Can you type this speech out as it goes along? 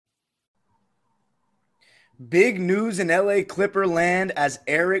Big news in LA Clipper land as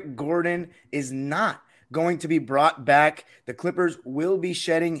Eric Gordon is not going to be brought back. The Clippers will be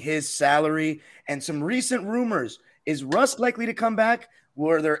shedding his salary. And some recent rumors. Is Russ likely to come back?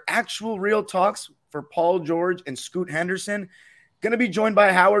 Were there actual real talks for Paul George and Scoot Henderson? Going to be joined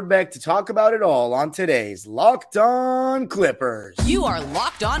by Howard Beck to talk about it all on today's Locked On Clippers. You are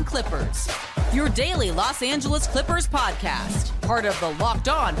Locked On Clippers, your daily Los Angeles Clippers podcast, part of the Locked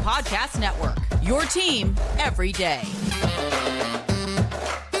On Podcast Network, your team every day.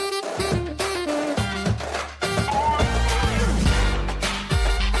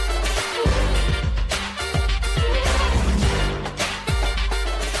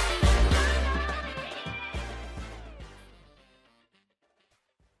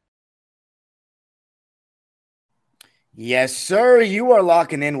 Yes, sir. You are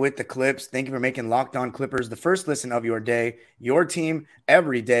locking in with the Clips. Thank you for making Locked On Clippers the first listen of your day, your team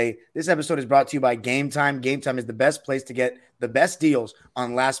every day. This episode is brought to you by Game Time. Game Time is the best place to get the best deals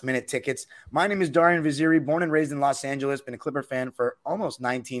on last-minute tickets. My name is Darian Vaziri, born and raised in Los Angeles, been a Clipper fan for almost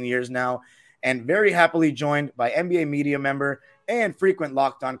 19 years now, and very happily joined by NBA media member and frequent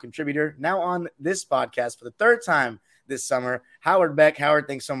Locked On contributor, now on this podcast for the third time this summer, Howard Beck. Howard,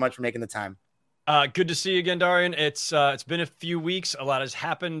 thanks so much for making the time. Good to see you again, Darian. It's been a few weeks. A lot has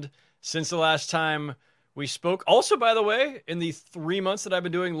happened since the last time we spoke. Also, by the way, in the 3 months that I've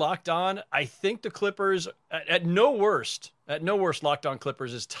been doing Locked On, I think the Clippers, at no worst, Locked On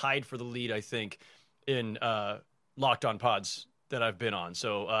Clippers is tied for the lead, I think, in Locked On pods that I've been on.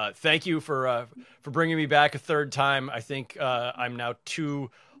 So thank you for bringing me back a third time. I think I'm now 2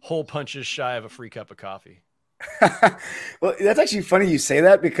 whole punches shy of a free cup of coffee. Well, that's actually funny you say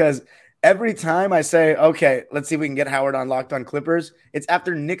that, because every time I say, okay, let's see if we can get Howard on Locked On Clippers, it's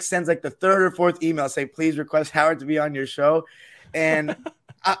after Nick sends like the third or fourth email, say, please request Howard to be on your show. And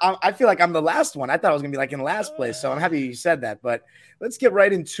I feel like I'm the last one. I thought I was going to be like in last place. So I'm happy you said that. But let's get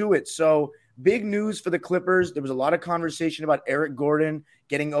right into it. So big news for the Clippers. There was a lot of conversation about Eric Gordon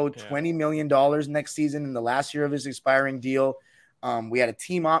getting owed $20 million next season in the last year of his expiring deal. We had a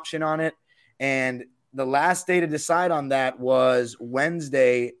team option on it. And the last day to decide on that was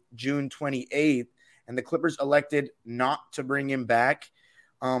Wednesday, June 28th, and the Clippers elected not to bring him back.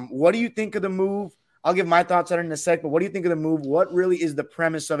 What do you think of the move? I'll give my thoughts on it in a sec, but what do you think of the move? What really is the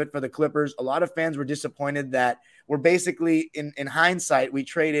premise of it for the Clippers? A lot of fans were disappointed that we're basically, in hindsight, we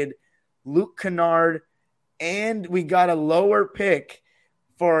traded Luke Kennard and we got a lower pick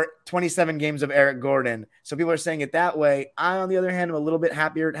for 27 games of Eric Gordon. So people are saying it that way. I, on the other hand, am a little bit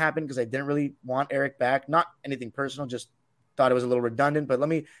happier it happened because I didn't really want Eric back. Not anything personal, just thought it was a little redundant. But let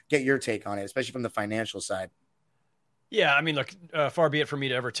me get your take on it, especially from the financial side. Yeah, I mean, look, far be it for me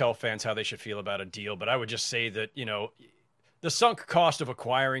to ever tell fans how they should feel about a deal. But I would just say that, the sunk cost of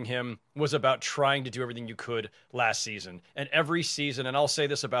acquiring him was about trying to do everything you could last season. And every season, and I'll say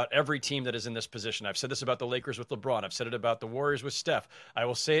this about every team that is in this position. I've said this about the Lakers with LeBron. I've said it about the Warriors with Steph. I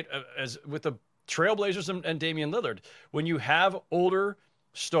will say it as with the Trailblazers and Damian Lillard. When you have older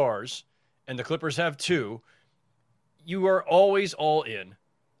stars, and the Clippers have 2, you are always all in.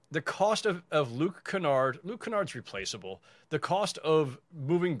 The cost of Luke Kennard's replaceable. The cost of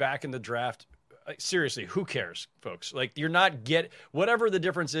moving back in the draft, seriously, who cares, folks? Like, whatever the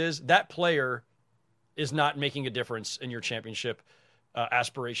difference is, that player is not making a difference in your championship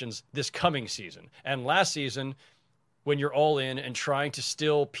aspirations this coming season. And last season, when you're all in and trying to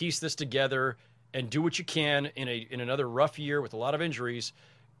still piece this together and do what you can in another rough year with a lot of injuries,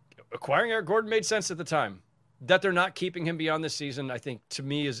 acquiring Eric Gordon made sense at the time. That they're not keeping him beyond this season, I think, to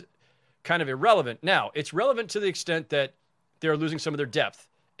me, is kind of irrelevant. Now, it's relevant to the extent that they're losing some of their depth.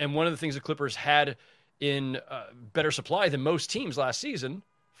 And one of the things the Clippers had in better supply than most teams last season,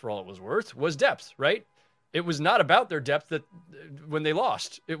 for all it was worth, was depth, right? It was not about their depth that when they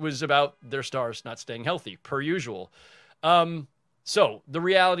lost. It was about their stars not staying healthy, per usual. So the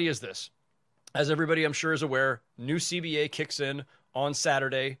reality is this. As everybody I'm sure is aware, new CBA kicks in on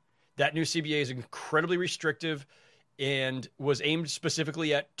Saturday. That new CBA is incredibly restrictive and was aimed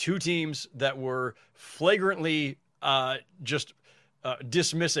specifically at 2 teams that were flagrantly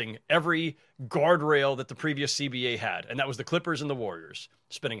dismissing every guardrail that the previous CBA had. And that was the Clippers and the Warriors,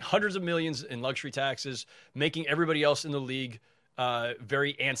 spending hundreds of millions in luxury taxes, making everybody else in the league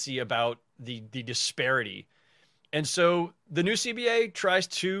very antsy about the disparity. And so the new CBA tries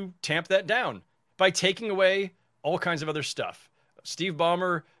to tamp that down by taking away all kinds of other stuff. Steve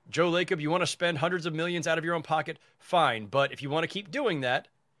Ballmer, Joe Lacob, you want to spend hundreds of millions out of your own pocket? Fine. But if you want to keep doing that,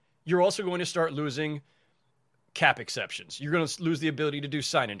 you're also going to start losing cap exceptions. You're going to lose the ability to do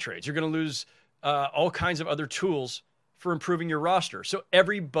sign-in trades. You're going to lose all kinds of other tools for improving your roster. So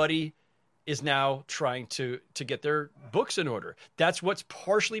everybody is now trying to get their books in order. That's what's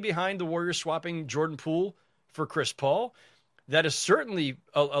partially behind the Warriors swapping Jordan Poole for Chris Paul. That is certainly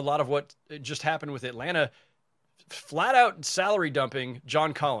a lot of what just happened with Atlanta, flat out salary dumping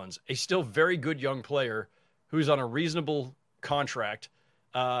John Collins, a still very good young player who's on a reasonable contract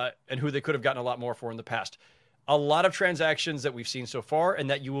and who they could have gotten a lot more for in the past. A lot of transactions that we've seen so far and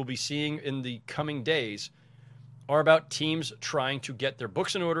that you will be seeing in the coming days are about teams trying to get their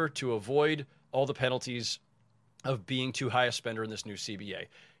books in order to avoid all the penalties of being too high a spender in this new CBA.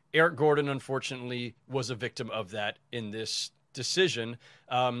 Eric Gordon, unfortunately, was a victim of that in this decision.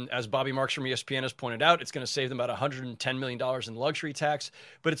 As Bobby Marks from ESPN has pointed out, it's going to save them about $110 million in luxury tax,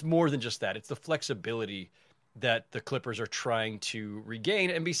 but it's more than just that. It's the flexibility that the Clippers are trying to regain.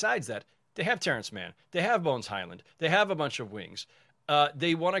 And besides that, they have Terrence Mann. They have Bones Highland. They have a bunch of wings.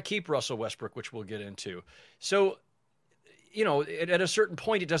 They want to keep Russell Westbrook, which we'll get into. So, at a certain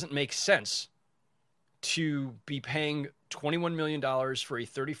point, it doesn't make sense to be paying $21 million for a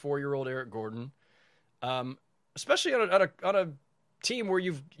 34-year-old Eric Gordon, especially on a team where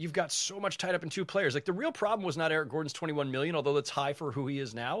you've got so much tied up in two players. Like, the real problem was not Eric Gordon's $21 million, although that's high for who he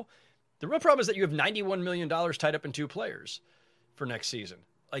is now. The real problem is that you have $91 million tied up in two players for next season.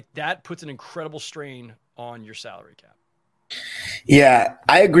 Like, that puts an incredible strain on your salary cap. Yeah,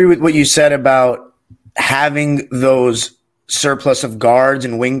 I agree with what you said about having those surplus of guards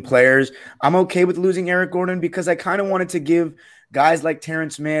and wing players. I'm okay with losing Eric Gordon because I kind of wanted to give guys like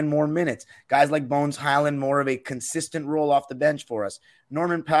Terrence Mann more minutes, guys like Bones Highland more of a consistent role off the bench for us.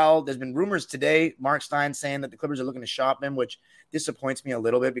 Norman Powell, there's been rumors today, Mark Stein saying that the Clippers are looking to shop him, which disappoints me a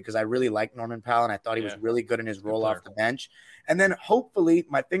little bit because I really like Norman Powell and I thought he was really good in his role off the bench. And then hopefully,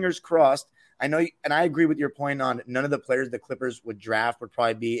 my fingers crossed, I know, and I agree with your point on none of the players the Clippers would draft would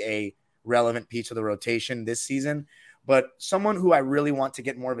probably be a relevant piece of the rotation this season. But someone who I really want to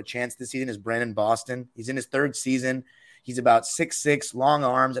get more of a chance this season is Brandon Boston. He's in his third season. He's about 6'6", long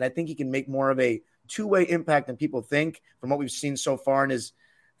arms, and I think he can make more of a two-way impact than people think from what we've seen so far in his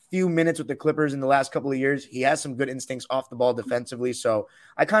few minutes with the Clippers in the last couple of years. He has some good instincts off the ball defensively, so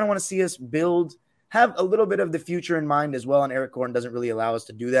I kind of want to see us have a little bit of the future in mind as well, and Eric Gordon doesn't really allow us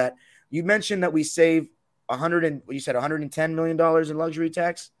to do that. You mentioned that we save $110 million in luxury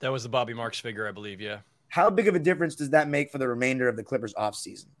tax? That was the Bobby Marks figure, I believe, yeah. How big of a difference does that make for the remainder of the Clippers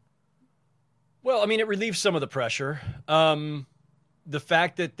offseason? Well, I mean, it relieves some of the pressure. The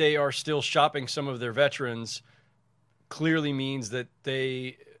fact that they are still shopping some of their veterans clearly means that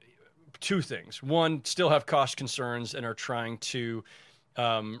two things. One, still have cost concerns and are trying to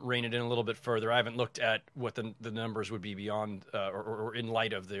rein it in a little bit further. I haven't looked at what the numbers would be beyond or in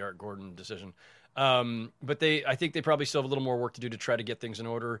light of the Eric Gordon decision. But I think they probably still have a little more work to do to try to get things in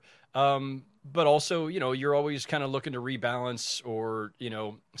order. But also, you're always kind of looking to rebalance or,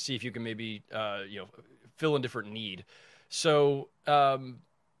 see if you can maybe, fill a different need. So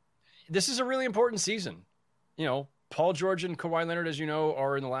this is a really important season. Paul George and Kawhi Leonard, as you know,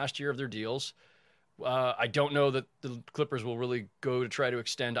 are in the last year of their deals. I don't know that the Clippers will really go to try to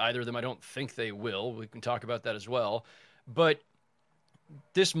extend either of them. I don't think they will. We can talk about that as well. But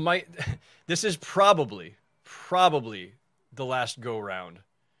this is probably the last go round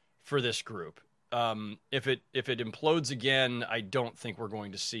for this group. If it implodes again, I don't think we're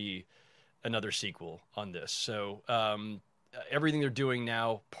going to see another sequel on this. So everything they're doing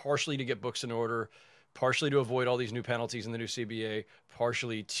now, partially to get books in order, partially to avoid all these new penalties in the new CBA,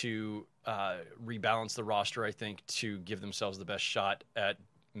 partially to rebalance the roster, I think, to give themselves the best shot at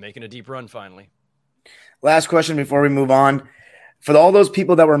making a deep run finally. Last question before we move on. For all those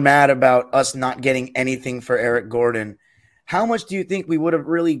people that were mad about us not getting anything for Eric Gordon, how much do you think we would have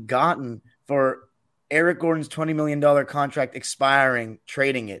really gotten for Eric Gordon's $20 million contract expiring,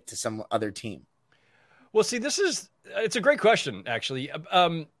 trading it to some other team? Well, see, it's a great question, actually.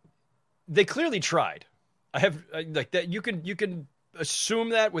 They clearly tried. I have like that. You can assume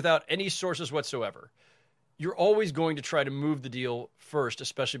that without any sources whatsoever. You're always going to try to move the deal first,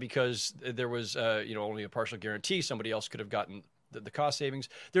 especially because there was only a partial guarantee. Somebody else could have gotten the cost savings.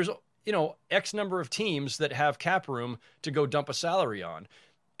 There's X number of teams that have cap room to go dump a salary on,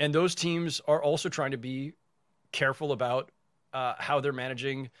 and those teams are also trying to be careful about how they're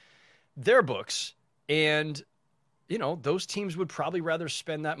managing their books. And those teams would probably rather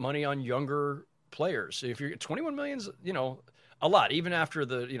spend that money on younger players. If you're 21 million's, a lot, even after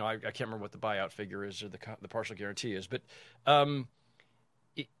the, I can't remember what the buyout figure is or the partial guarantee is, but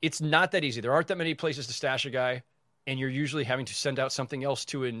it's not that easy. There aren't that many places to stash a guy, and you're usually having to send out something else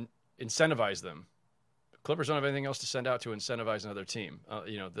to incentivize them. Clippers don't have anything else to send out to incentivize another team.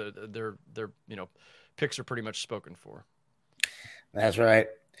 Their picks are pretty much spoken for. That's right.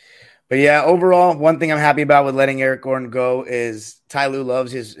 But yeah, overall, one thing I'm happy about with letting Eric Gordon go is Ty Lue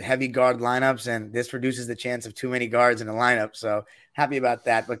loves his heavy guard lineups, and this reduces the chance of too many guards in a lineup. So happy about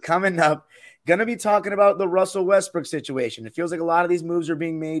that. But coming up, going to be talking about the Russell Westbrook situation. It feels like a lot of these moves are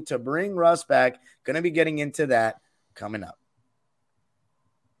being made to bring Russ back. Going to be getting into that coming up.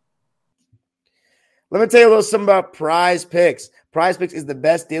 Let me tell you a little something about Prize Picks. Prize Picks is the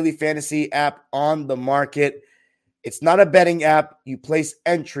best daily fantasy app on the market. It's not a betting app. You place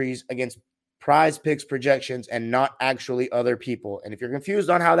entries against Prize Picks projections and not actually other people. And if you're confused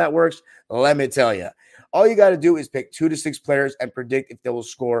on how that works, let me tell you. All you got to do is pick 2 to 6 players and predict if they will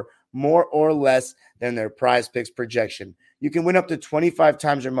score more or less than their Prize Picks projection. You can win up to 25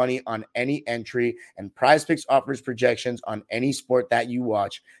 times your money on any entry, and Prize Picks offers projections on any sport that you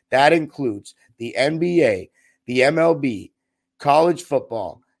watch. That includes the NBA, the MLB, college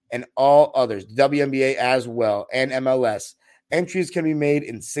football, and all others, WNBA as well, and MLS. Entries can be made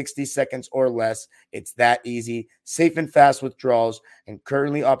in 60 seconds or less. It's that easy, safe and fast withdrawals, and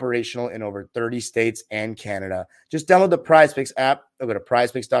currently operational in over 30 states and Canada. Just download the PrizePicks app or go to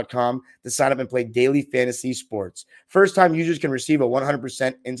prizepicks.com to sign up and play daily fantasy sports. First-time users can receive a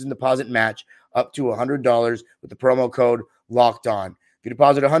 100% instant deposit match up to $100 with the promo code LOCKEDON. If you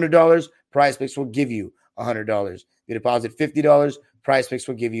deposit $100, PrizePicks will give you $100. If you deposit $50, PrizePicks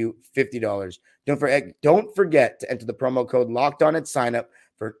will give you $50. Don't forget to enter the promo code LOCKEDON at sign up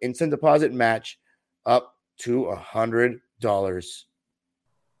for an instant deposit match up to $100.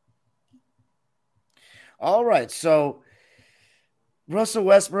 All right, so Russell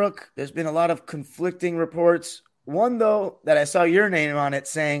Westbrook, there's been a lot of conflicting reports. One, though, that I saw your name on it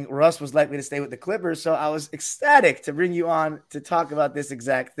saying Russ was likely to stay with the Clippers, so I was ecstatic to bring you on to talk about this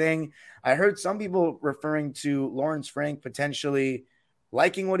exact thing. I heard some people referring to Lawrence Frank potentially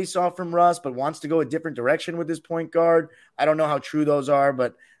liking what he saw from Russ, but wants to go a different direction with his point guard. I don't know how true those are,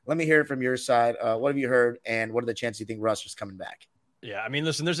 but let me hear it from your side. What have you heard, and what are the chances you think Russ is coming back? Yeah, I mean,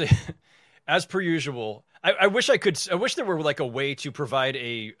 listen, as per usual, I wish there were like a way to provide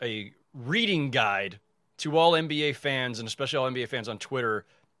a reading guide to all NBA fans, and especially all NBA fans on Twitter,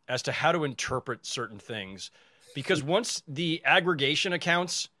 as to how to interpret certain things. Because once the aggregation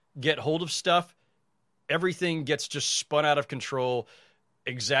accounts get hold of stuff, everything gets just spun out of control,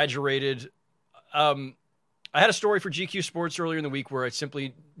 exaggerated. I had a story for GQ Sports earlier in the week where I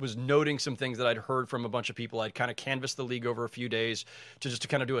simply was noting some things that I'd heard from a bunch of people. I'd kind of canvassed the league over a few days to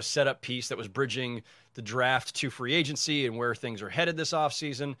kind of do a setup piece that was bridging the draft to free agency and where things are headed this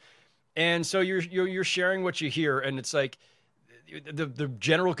offseason. And so you're sharing what you hear, and it's like the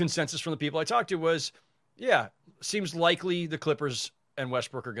general consensus from the people I talked to was, yeah, seems likely the Clippers and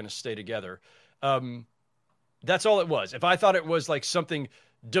Westbrook are going to stay together. That's all it was. If I thought it was like something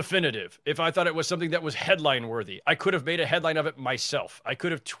definitive, if I thought it was something that was headline worthy, I could have made a headline of it myself. I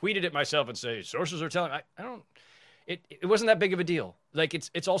could have tweeted it myself and say, sources are telling. It wasn't that big of a deal. Like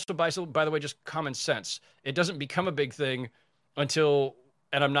it's also by the way, just common sense. It doesn't become a big thing until,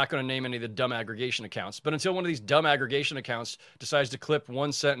 and I'm not going to name any of the dumb aggregation accounts, but until one of these dumb aggregation accounts decides to clip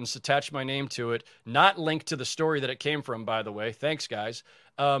one sentence, attach my name to it, not link to the story that it came from, by the way. Thanks, guys.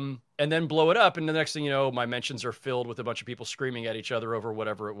 And then blow it up. And the next thing you know, my mentions are filled with a bunch of people screaming at each other over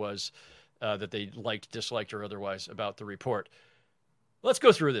whatever it was that they liked, disliked, or otherwise about the report. Let's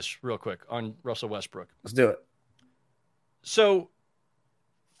go through this real quick on Russell Westbrook. Let's do it. So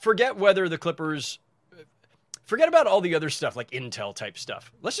forget whether the Clippers... Forget about all the other stuff, like intel type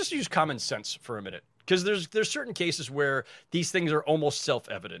stuff. Let's just use common sense for a minute, because there's certain cases where these things are almost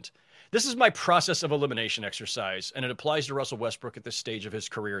self-evident. This is my process of elimination exercise, and it applies to Russell Westbrook at this stage of his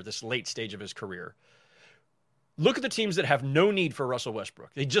career, this late stage of his career. Look at the teams that have no need for Russell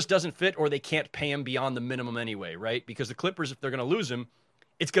Westbrook. He just doesn't fit, or they can't pay him beyond the minimum anyway, right? Because the Clippers, if they're going to lose him,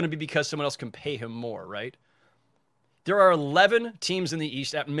 it's going to be because someone else can pay him more, right? There are 11 teams in the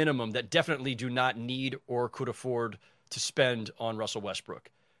East at minimum that definitely do not need or could afford to spend on Russell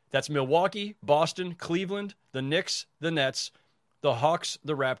Westbrook. That's Milwaukee, Boston, Cleveland, the Knicks, the Nets, the Hawks,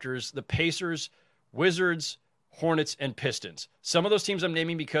 the Raptors, the Pacers, Wizards, Hornets, and Pistons. Some of those teams I'm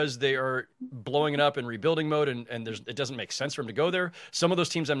naming because they are blowing it up in rebuilding mode, and it doesn't make sense for them to go there. Some of those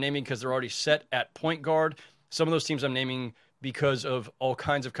teams I'm naming because they're already set at point guard. Some of those teams I'm naming because of all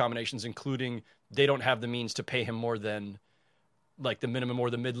kinds of combinations, including they don't have the means to pay him more than like the minimum or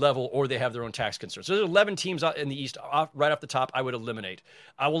the mid-level, or they have their own tax concerns. So there's 11 teams in the East right off the top I would eliminate.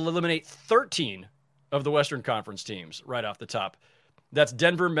 I will eliminate 13 of the Western Conference teams right off the top. That's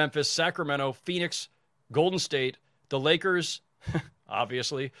Denver, Memphis, Sacramento, Phoenix, Golden State, the Lakers,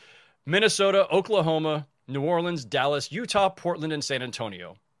 obviously, Minnesota, Oklahoma, New Orleans, Dallas, Utah, Portland, and San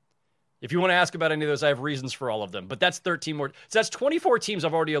Antonio. If you want to ask about any of those, I have reasons for all of them. But that's 13 more. So that's 24 teams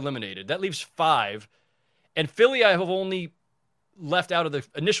I've already eliminated. That leaves 5. And Philly I have only left out of the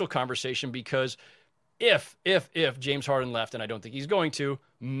initial conversation because if James Harden left, and I don't think he's going to,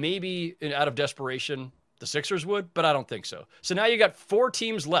 maybe out of desperation, the Sixers would, but I don't think so. So now you got 4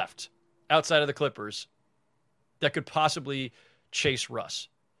 teams left outside of the Clippers that could possibly chase Russ.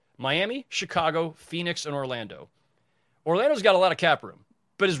 Miami, Chicago, Phoenix, and Orlando. Orlando's got a lot of cap room.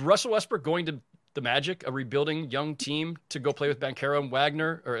 But is Russell Westbrook going to the Magic, a rebuilding young team, to go play with Banchero and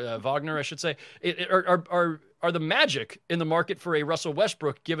Wagner, I should say? Are the Magic in the market for a Russell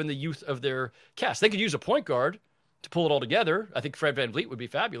Westbrook given the youth of their cast? They could use a point guard to pull it all together. I think Fred VanVleet would be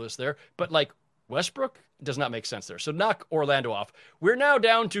fabulous there. But like Westbrook does not make sense there. So knock Orlando off. We're now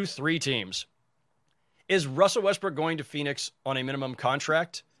down to 3 teams. Is Russell Westbrook going to Phoenix on a minimum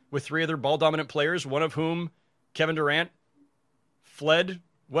contract with 3 other ball-dominant players, one of whom, Kevin Durant, fled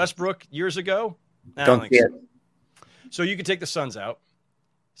Westbrook years ago? I don't think so. So you can take the Suns out.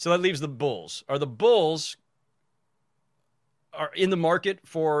 So that leaves the Bulls. Are the Bulls in the market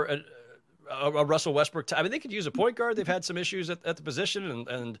for a Russell Westbrook? I mean, they could use a point guard. They've had some issues at the position,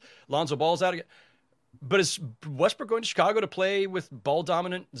 and Lonzo Ball's out again. But is Westbrook going to Chicago to play with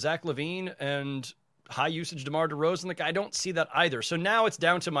ball-dominant Zach LaVine and high-usage DeMar DeRozan? Like, I don't see that either. So now it's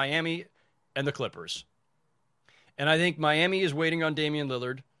down to Miami and the Clippers. And I think Miami is waiting on Damian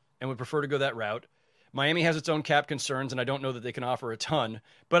Lillard and would prefer to go that route. Miami has its own cap concerns, and I don't know that they can offer a ton.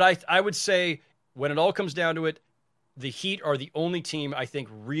 But I would say when it all comes down to it, the Heat are the only team I think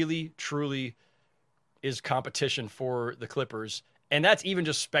really, truly is competition for the Clippers. And that's even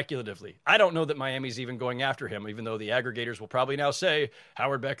just speculatively. I don't know that Miami's even going after him, even though the aggregators will probably now say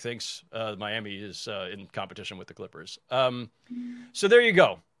Howard Beck thinks Miami is in competition with the Clippers. So there you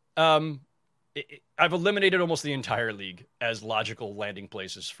go. I've eliminated almost the entire league as logical landing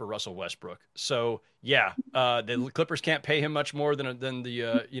places for Russell Westbrook. So yeah, the Clippers can't pay him much more than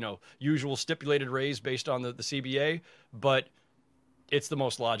the usual stipulated raise based on the CBA, but it's the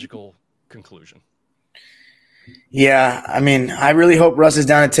most logical conclusion. Yeah, I mean, I really hope Russ is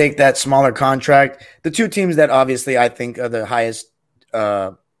down to take that smaller contract. The 2 teams that obviously I think are the highest,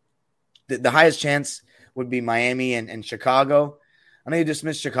 the highest chance would be Miami and Chicago. I know you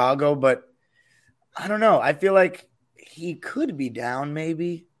dismissed Chicago, but I don't know. I feel like he could be down,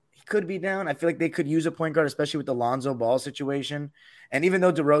 maybe. He could be down. I feel like they could use a point guard, especially with the Lonzo Ball situation. And even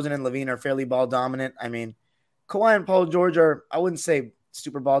though DeRozan and LaVine are fairly ball dominant, I mean, Kawhi and Paul George are, I wouldn't say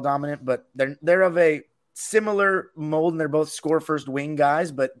super ball dominant, but they're of a similar mold, and they're both score first wing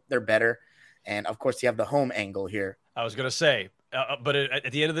guys, but they're better. And of course, you have the home angle here. I was going to say, but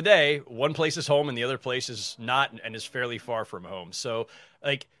at the end of the day, one place is home and the other place is not, and is fairly far from home. So,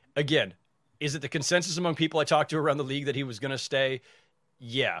 like, again, is it the consensus among people I talked to around the league that he was going to stay?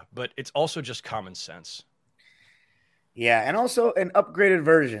 Yeah, but it's also just common sense. Yeah, and also an upgraded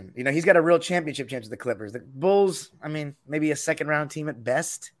version. You know, he's got a real championship chance with the Clippers. The Bulls, I mean, maybe a second-round team at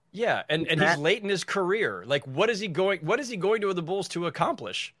best. Yeah, and he's late in his career. Like, what is he going to the Bulls to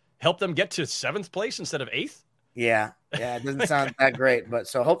accomplish? Help them get to 7th place instead of 8th? Yeah, it doesn't sound that great. But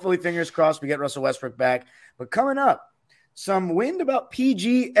so hopefully, fingers crossed, we get Russell Westbrook back. But coming up, some wind about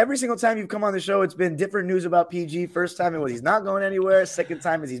PG. Every single time you've come on the show, it's been different news about PG. First time it was he's not going anywhere. Second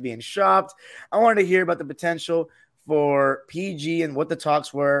time is he's being shopped. I wanted to hear about the potential for PG and what the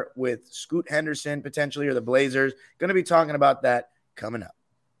talks were with Scoot Henderson potentially, or the Blazers. Going to be talking about that coming up.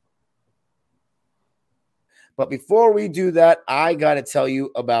 But before we do that, I got to tell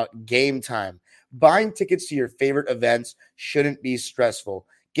you about Game Time. Buying tickets to your favorite events shouldn't be stressful.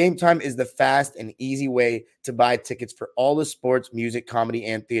 Game Time is the fast and easy way to buy tickets for all the sports, music, comedy,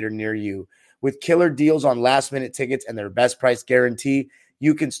 and theater near you. With killer deals on last-minute tickets and their best price guarantee,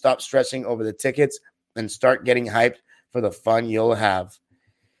 you can stop stressing over the tickets and start getting hyped for the fun you'll have.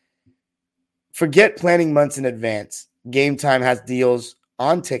 Forget planning months in advance. Game Time has deals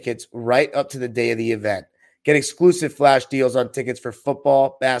on tickets right up to the day of the event. Get exclusive flash deals on tickets for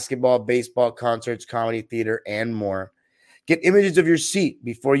football, basketball, baseball, concerts, comedy, theater, and more. Get images of your seat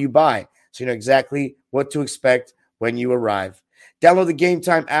before you buy so you know exactly what to expect when you arrive. Download the Game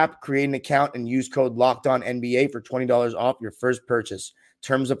Time app, create an account, and use code LOCKEDONNBA for $20 off your first purchase.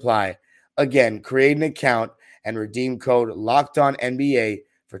 Terms apply. Again, create an account and redeem code LOCKEDONNBA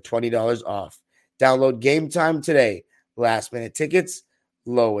for $20 off. Download Game Time today. Last minute tickets,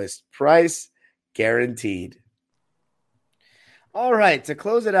 lowest price guaranteed. All right, to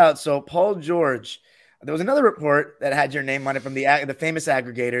close it out, so Paul George, there was another report that had your name on it from the famous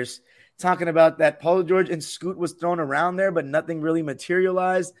aggregators talking about that Paul George and Scoot was thrown around there, but nothing really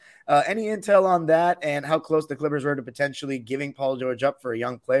materialized. Any intel on that and how close the Clippers were to potentially giving Paul George up for a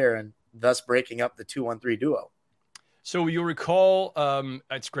young player? And thus breaking up the 2-1-3 duo. So you'll recall,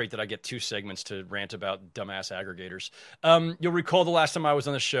 it's great that I get 2 segments to rant about dumbass aggregators. You'll recall the last time I was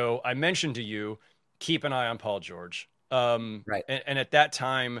on the show, I mentioned to you, keep an eye on Paul George. Right. And at that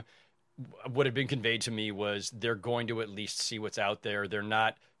time, what had been conveyed to me was they're going to at least see what's out there. They're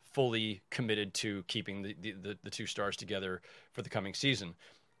not fully committed to keeping the 2 stars together for the coming season.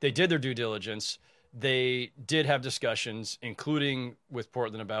 They did their due diligence. They did have discussions, including with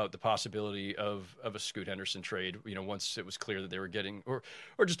Portland, about the possibility of a Scoot Henderson trade, once it was clear that they were getting, or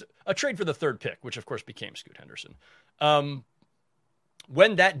just a trade for the 3rd pick, which of course became Scoot Henderson.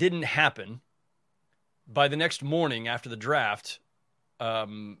 When that didn't happen, by the next morning after the draft,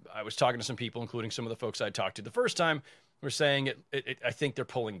 I was talking to some people, including some of the folks I talked to the first time, were saying I think they're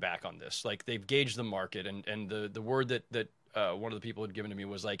pulling back on this. Like, they've gauged the market, and the word that one of the people had given to me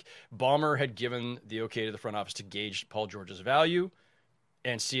was like, Ballmer had given the okay to the front office to gauge Paul George's value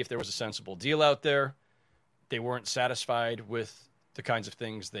and see if there was a sensible deal out there. They weren't satisfied with the kinds of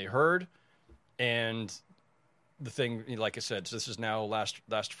things they heard. And the thing, like I said, so this is now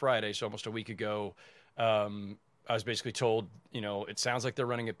last Friday, so almost a week ago, I was basically told, it sounds like they're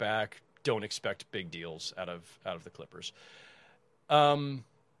running it back. Don't expect big deals out of the Clippers.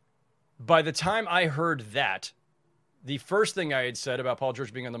 By the time I heard that, the first thing I had said about Paul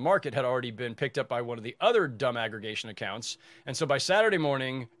George being on the market had already been picked up by one of the other dumb aggregation accounts. And so by Saturday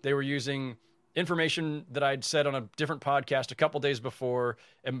morning, they were using information that I'd said on a different podcast a couple days before,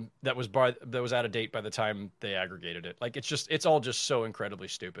 and that was out of date by the time they aggregated it. Like, it's all just so incredibly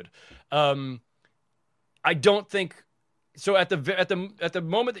stupid. I don't think so. At the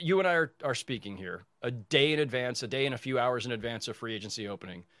moment that you and I are speaking here, a day and a few hours in advance of free agency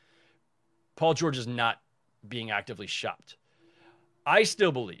opening, Paul George is not being actively shopped. I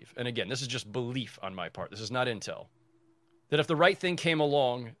still believe, and again, this is just belief on my part, this is not intel, that if the right thing came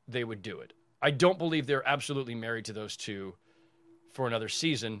along, they would do it. I don't believe they're absolutely married to those 2 for another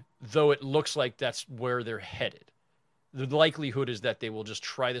season, though it looks like that's where they're headed. The likelihood is that they will just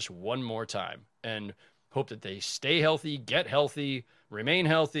try this one more time and hope that they stay healthy, get healthy, remain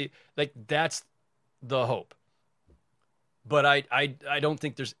healthy. Like, that's the hope. But I don't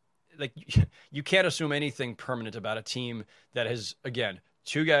think there's, like, you can't assume anything permanent about a team that has, again,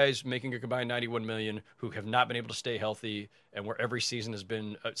 2 guys making a combined $91 million who have not been able to stay healthy, and where every season has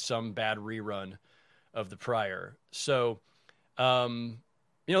been some bad rerun of the prior. So,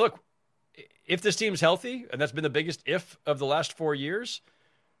 look, if this team's healthy, and that's been the biggest if of the last 4 years,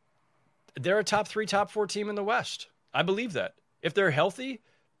 they're a top 3, top 4 team in the West. I believe that. If they're healthy,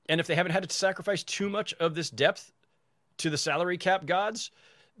 and if they haven't had to sacrifice too much of this depth to the salary cap gods,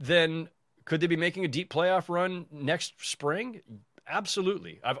 then could they be making a deep playoff run next spring?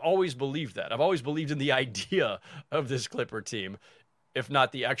 Absolutely. I've always believed that. I've always believed in the idea of this Clipper team, if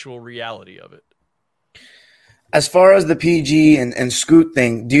not the actual reality of it. As far as the PG and Scoot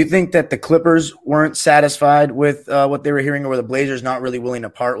thing, do you think that the Clippers weren't satisfied with what they were hearing, or were the Blazers not really willing to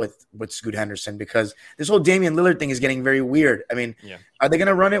part with Scoot Henderson? Because this whole Damian Lillard thing is getting very weird. I mean, Are they going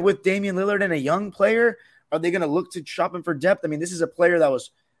to run it with Damian Lillard and a young player? Are they going to look to shop him for depth? I mean, this is a player that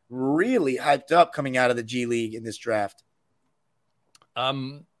was really hyped up coming out of the G League in this draft.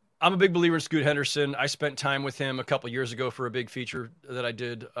 I'm a big believer in Scoot Henderson. I spent time with him a couple years ago for a big feature that I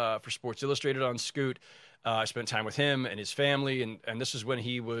did for Sports Illustrated on Scoot. I spent time with him and his family, and this is when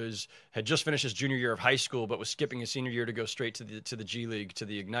he had just finished his junior year of high school, but was skipping his senior year to go straight to the G League, to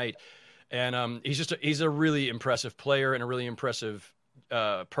the Ignite. And he's a really impressive player and a really impressive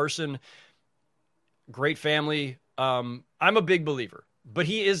person. Great family. I'm a big believer, but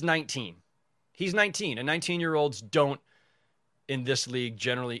he is 19. He's 19, and 19-year-olds don't, in this league,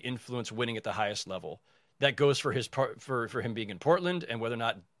 generally influence winning at the highest level. That goes for for him being in Portland, and whether or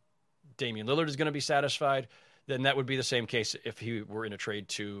not Damian Lillard is going to be satisfied, then that would be the same case if he were in a trade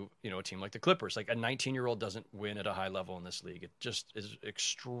to, a team like the Clippers. Like, a 19-year-old doesn't win at a high level in this league. It just is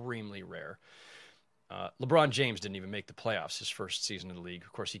extremely rare. LeBron James didn't even make the playoffs his first season in the league.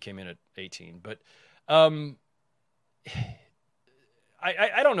 Of course, he came in at 18. But I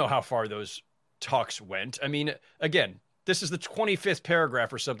don't know how far those talks went. I mean, again, this is the 25th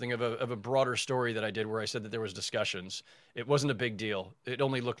paragraph or something of a broader story that I did where I said that there was discussions. It wasn't a big deal. It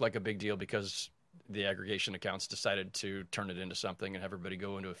only looked like a big deal because the aggregation accounts decided to turn it into something and have everybody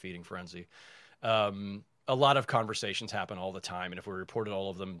go into a feeding frenzy. A lot of conversations happen all the time, and if we reported all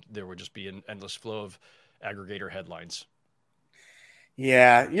of them, there would just be an endless flow of aggregator headlines.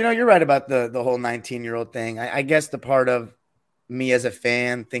 Yeah, you're right about the whole 19-year-old thing. I guess the part of me as a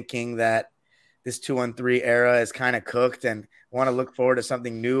fan thinking that this 2-1-3 era is kind of cooked and want to look forward to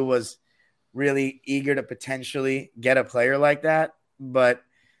something new was really eager to potentially get a player like that. But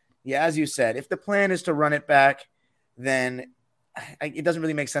Yeah, as you said, if the plan is to run it back, then it doesn't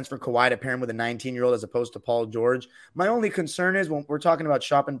really make sense for Kawhi to pair him with a 19-year-old as opposed to Paul George. My only concern is when we're talking about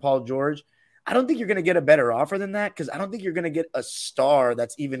shopping Paul George, I don't think you're going to get a better offer than that because I don't think you're going to get a star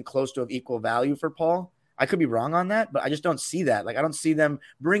that's even close to of equal value for Paul. I could be wrong on that, but I just don't see that. Like, I don't see them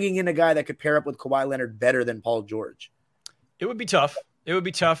bringing in a guy that could pair up with Kawhi Leonard better than Paul George. It would be tough. It would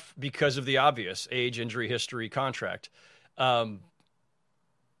be tough because of the obvious age, injury history, contract.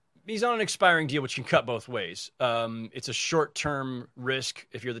 He's on an expiring deal, which can cut both ways. It's a short-term risk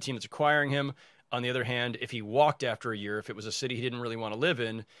if you're the team that's acquiring him. On the other hand, if he walked after a year, if it was a city he didn't really want to live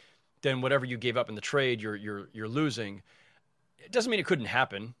in, then whatever you gave up in the trade, you're losing. It doesn't mean it couldn't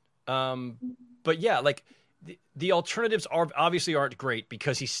happen. But yeah, like the alternatives obviously aren't great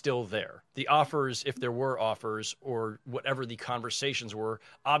because he's still there. The offers, if there were offers or whatever the conversations were,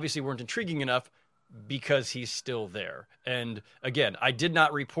 obviously weren't intriguing enough because he's still there. And again, I did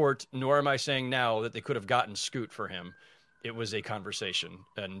not report, nor am I saying now that they could have gotten Scoot for him. It was a conversation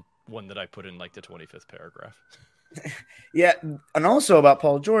and one that I put in like the 25th paragraph. Yeah. And also about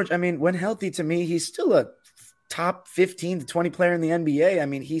Paul George, I mean, when healthy, to me, he's still a top 15 to 20 player in the NBA. I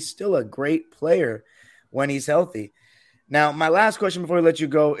mean, he's still a great player when he's healthy. Now, my last question before we let you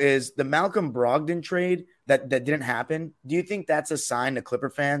go is the Malcolm Brogdon trade that didn't happen. Do you think that's a sign to Clipper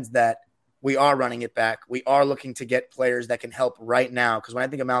fans that we are running it back? We are looking to get players that can help right now. Because when I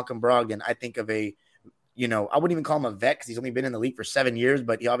think of Malcolm Brogdon, I think of I wouldn't even call him a vet because he's only been in the league for 7 years,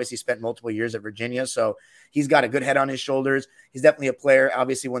 but he obviously spent multiple years at Virginia. So he's got a good head on his shoulders. He's definitely a player,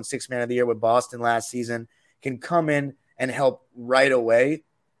 obviously won 6th man of the year with Boston last season, can come in and help right away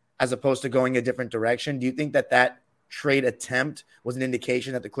as opposed to going a different direction. Do you think that trade attempt was an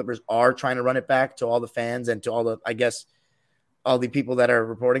indication that the Clippers are trying to run it back to all the fans and to all the people that are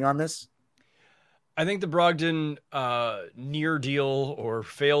reporting on this? I think the Brogdon near deal or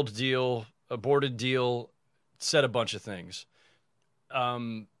failed deal, aborted deal said a bunch of things.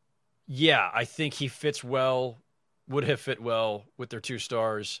 Yeah, I think he fits well, would have fit well with their 2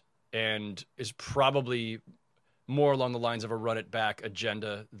 stars, and is probably more along the lines of a run it back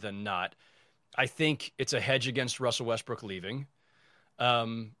agenda than not. I think it's a hedge against Russell Westbrook leaving.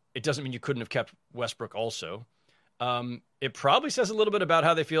 It doesn't mean you couldn't have kept Westbrook also. It probably says a little bit about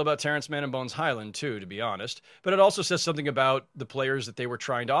how they feel about Terrence Mann and Bones Highland too, to be honest. But it also says something about the players that they were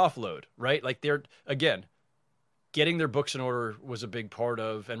trying to offload, right? Like getting their books in order was a big part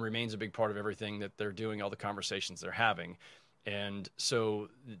of and remains a big part of everything that they're doing, all the conversations they're having. And so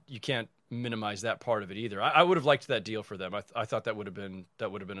you can't minimize that part of it either. I would have liked that deal for them. I thought that would have been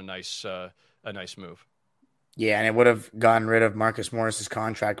a nice move. Yeah, and it would have gotten rid of Marcus Morris's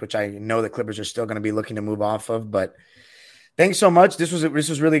contract, which I know the Clippers are still going to be looking to move off of. But thanks so much. This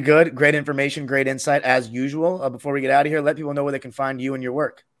was really good. Great information, great insight as usual. Before we get out of here, let people know where they can find you and your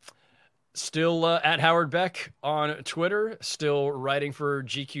work. Still at Howard Beck on Twitter, still writing for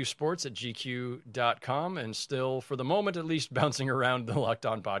GQ Sports at GQ.com, and still, for the moment at least, bouncing around the Locked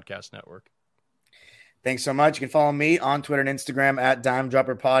On Podcast Network. Thanks so much. You can follow me on Twitter and Instagram at Dime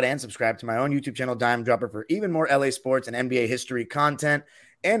Dropper Pod and subscribe to my own YouTube channel, Dime Dropper, for even more LA sports and NBA history content.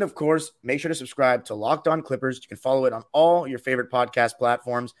 And of course, make sure to subscribe to Locked On Clippers. You can follow it on all your favorite podcast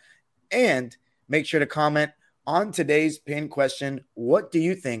platforms. And make sure to comment on today's pin question. What do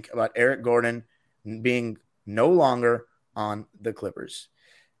you think about Eric Gordon being no longer on the Clippers?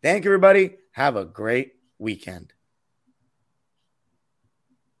 Thank you, everybody. Have a great weekend.